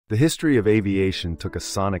The history of aviation took a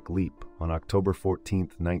sonic leap on October 14,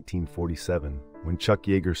 1947, when Chuck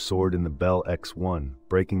Yeager soared in the Bell X-1,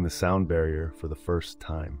 breaking the sound barrier for the first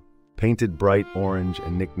time. Painted bright orange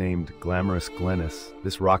and nicknamed Glamorous Glennis,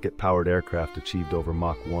 this rocket-powered aircraft achieved over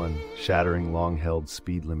Mach 1, shattering long-held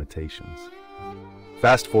speed limitations.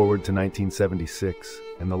 Fast forward to 1976,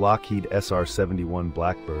 and the Lockheed SR-71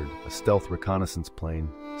 Blackbird, a stealth reconnaissance plane,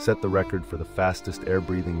 set the record for the fastest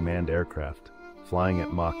air-breathing manned aircraft, flying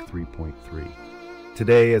at Mach 3.3.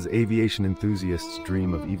 Today, as aviation enthusiasts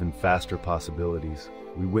dream of even faster possibilities,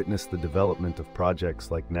 we witness the development of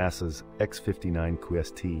projects like NASA's X-59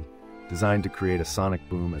 QST, designed to create a sonic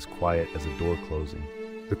boom as quiet as a door closing.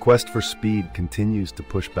 The quest for speed continues to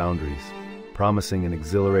push boundaries, promising an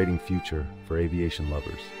exhilarating future for aviation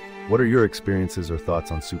lovers. What are your experiences or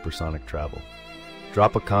thoughts on supersonic travel?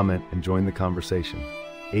 Drop a comment and join the conversation.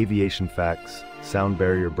 Aviation facts, sound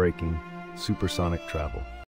barrier breaking, supersonic travel.